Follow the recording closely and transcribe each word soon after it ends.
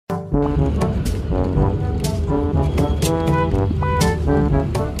The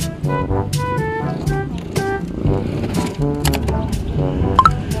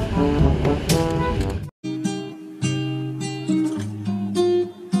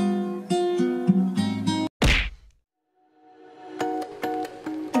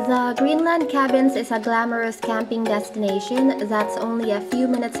Greenland Cabins is a glamorous camping destination that's only a few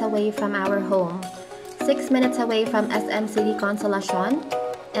minutes away from our home, 6 minutes away from SM Consolacion,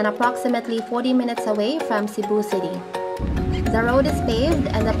 and approximately 40 minutes away from Cebu City. The road is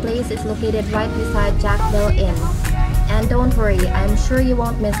paved and the place is located right beside Jackville Inn. And don't worry, I'm sure you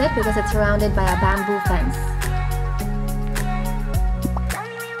won't miss it because it's surrounded by a bamboo fence.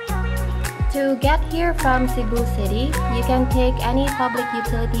 To get here from Cebu City, you can take any public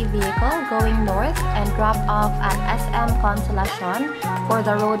utility vehicle going north and drop off at SM Consolacion or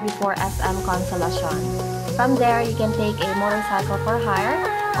the road before SM Consolacion. From there, you can take a motorcycle for hire,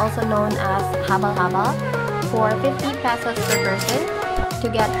 also known as habal-habal, for 50 pesos per person to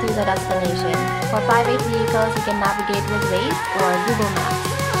get to the destination. For private vehicles, you can navigate with Waze or Google Maps.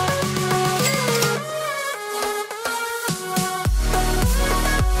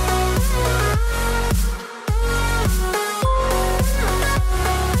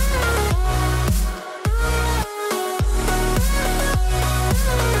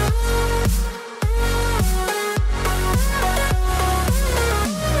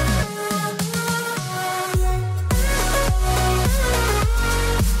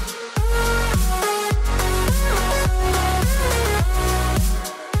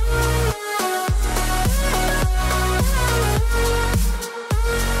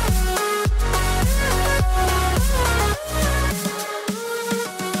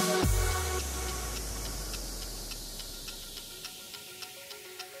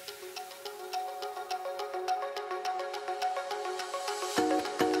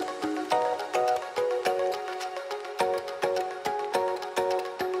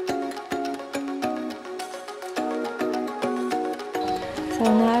 So,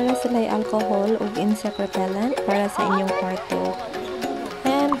 naara sila'y alcohol ug insect repellent para sa inyong kwarto.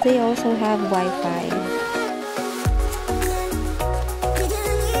 And they also have Wi-Fi.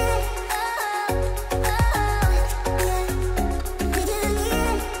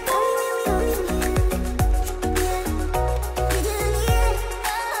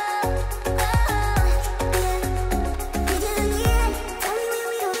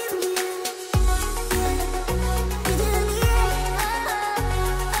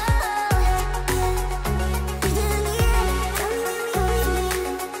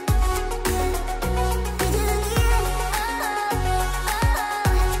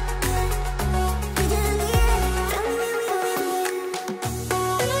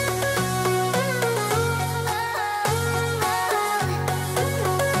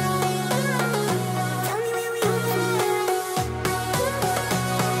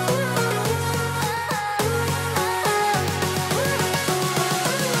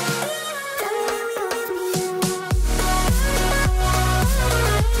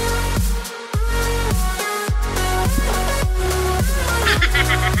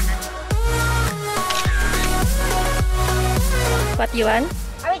 What you want?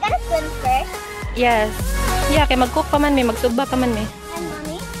 Are we gonna swim first? Yes. Yeah, kay mag-cook pa man may, magsuba pa man may. And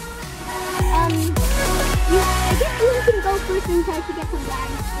mommy? I guess you can go first and try to get some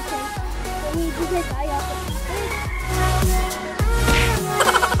bags because I also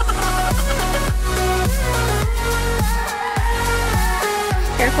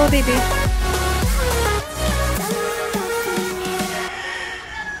Careful, baby.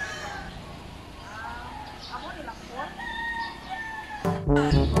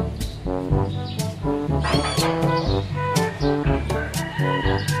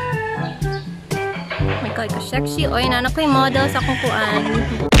 My God, ka-sexy. Oy, nanak ko yung model sa kukuan.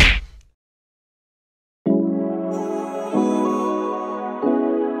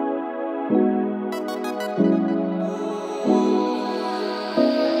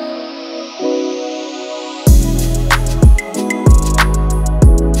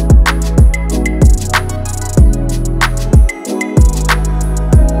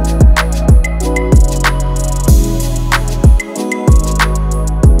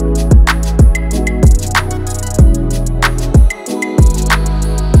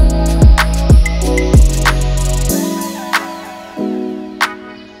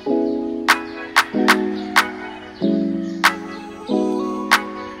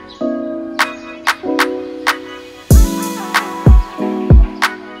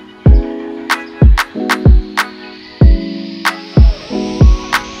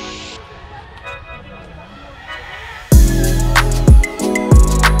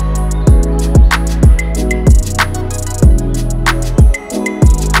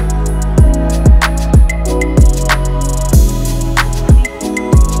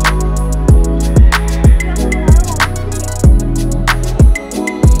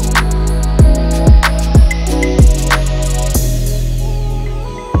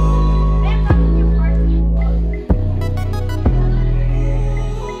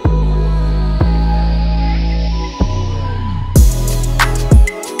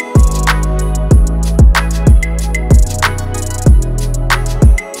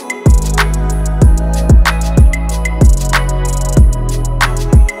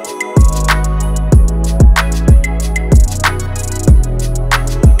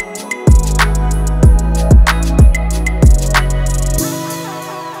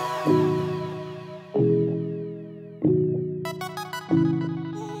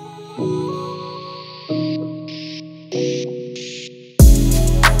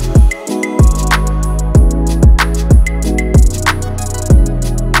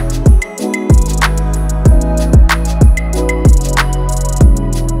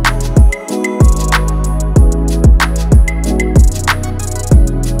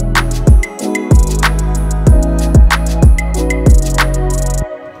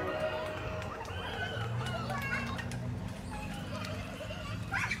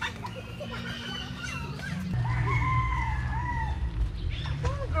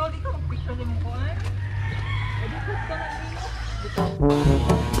 Why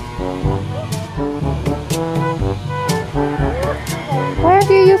are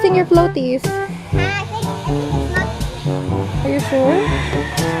you using your floaties? Are you sure?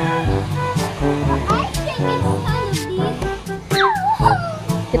 I think it's kind of deep.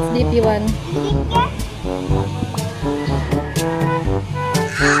 It's deep, you want.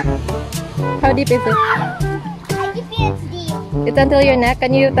 How deep is it? I think it's deep. It's until your neck.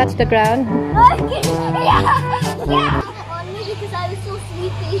 Can you touch the ground? Yeah. On me because I was so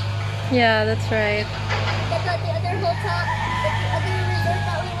sleepy. Yeah, that's right. That's not the other hotel, the other resort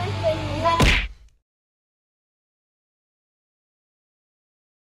that we went when we had.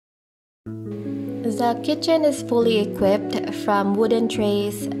 The kitchen is fully equipped from wooden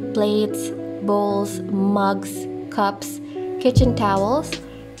trays, plates, bowls, mugs, cups, kitchen towels,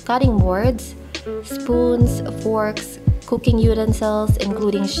 cutting boards, spoons, forks, cooking utensils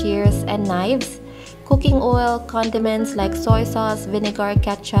including shears and knives, cooking oil, condiments like soy sauce, vinegar,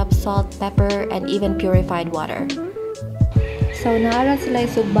 ketchup, salt, pepper, and even purified water. So, naara sila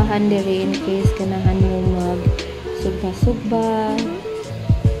sugbahan diri in case kanahan mo mag sugba-sugba.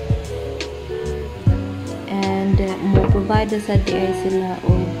 And mo provide sa diay sila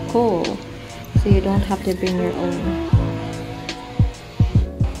og coal. So you don't have to bring your own.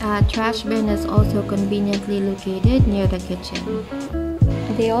 A trash bin is also conveniently located near the kitchen.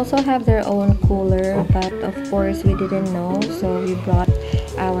 They also have their own cooler, but of course we didn't know, so we brought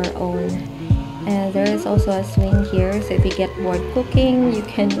our own. And there is also a swing here, so if you get bored cooking, you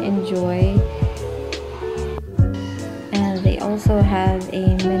can enjoy. And they also have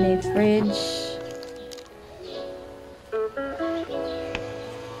a mini fridge.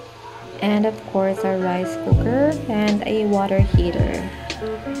 And of course a rice cooker and a water heater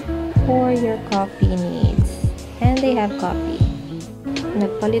for your coffee needs. And they have coffee.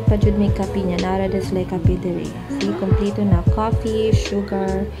 Nagpalit pa jud may kape niya. Nara des like kape diri. See, kompleto na coffee,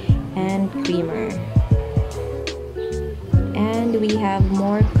 sugar, and creamer. And we have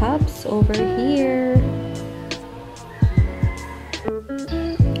more cups over here.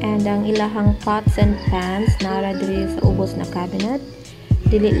 And ang ilahang pots and pans nara diri sa ubos na cabinet.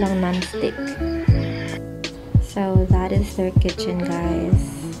 Dili lang non-stick. So that is their kitchen, guys.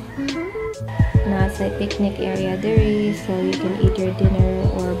 Nasa picnic area diri, so you can eat your dinner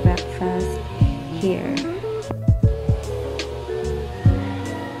or breakfast here.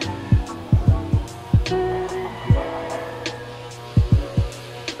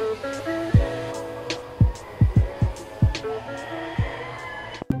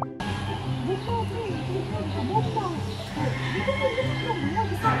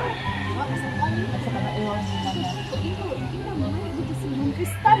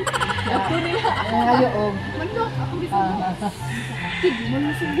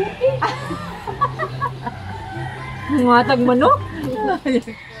 Matag manok.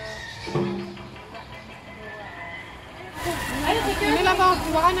 Nila ba?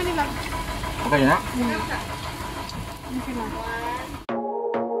 Iwakan na nila. Okay na?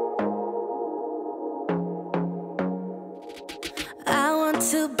 I want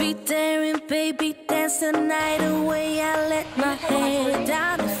to be there and baby dance the night away. I let my hair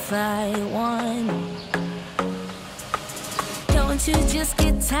down if I want. Don't you just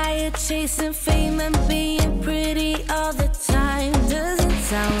get tired chasing fame and being pretty all the time? Doesn't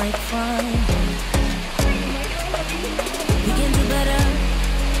sound like fun. You can do better.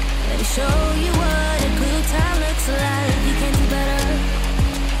 Let me show you what a good time looks like. You can do better.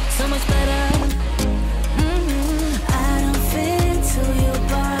 So much better. I don't fit into your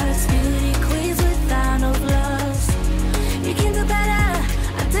box. Beauty queens without no flaws. You can do better.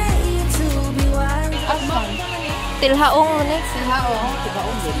 I dare you to be wild. Tilhaong next. Tilhaong.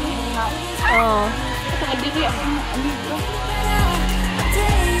 Tilhaong din. Oh. I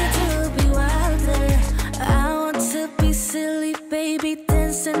dare you to be wilder. I want to be silly, baby.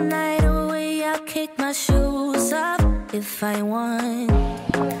 Dance the night away. I'll kick my shoes off if I want.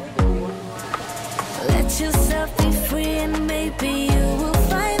 Let yourself be free and maybe you will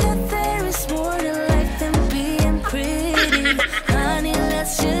find that there is more to life than being pretty. Honey,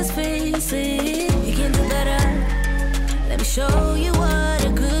 let's just face it. You can do better. Let me show you what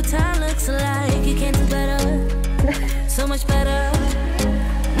a good time looks like. You can do better. So much better.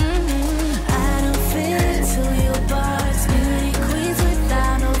 I don't fit into your box. Beauty queens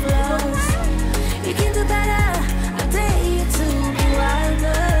without no flaws. You can do better. I dare you to be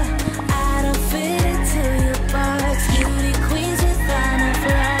wilder. I don't fit into your box. Beauty queens without no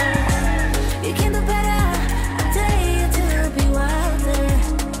flaws. You can do better. I dare you to be wilder.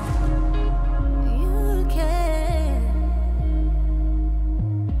 You can.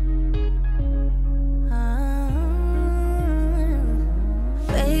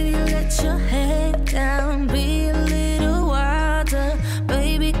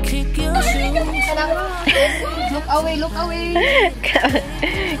 away, look away.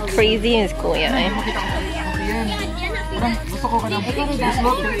 Crazy is kuya eh. Gusto ko ka ng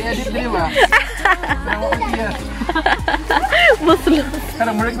buslot, i-edit din ba? Buslot.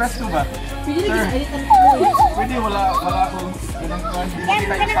 Karang request ko ba? Sir, pwede wala akong hindi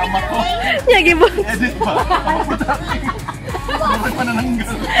kasama ko. Yagi mo. Edit ba? Bakit pa nananggal?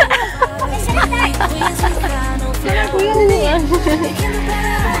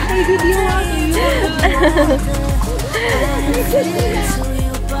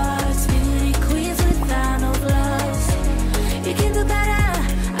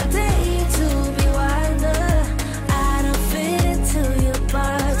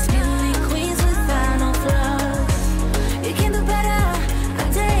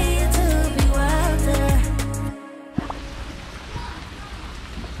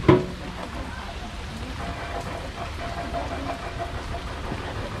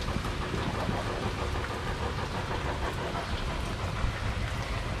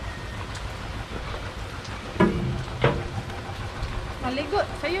 Maligo.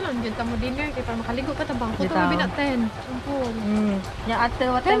 Sa'yo lang. Diyan tamo dinner. Kaya para makaligo ka tabang. Kuto mo binaten. Ampun. Ya after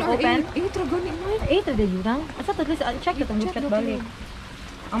what time open? 8 ra gani mo. 8 na din yun. Asa to please check ito group chat balik.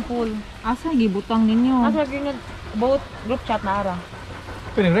 Ang pool. Asa gibutang ninyo? Asa lagi both group chat na ara.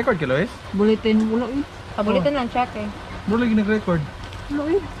 Pwede record ka, Lois? Bulletin. Wala eh. Sa bulletin lang check eh. Bro, lagi nag-record. Wala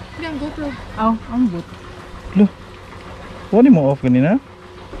eh. Hindi ang GoPro. Oh, ang boot. Lo, wala mo off kanina?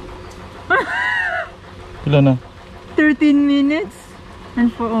 Ilan na? 13 minutes. And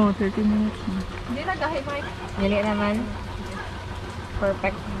for 13 minutes. Hindi na kahit Mike. Dili naman.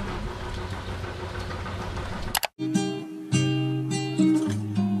 Perfect.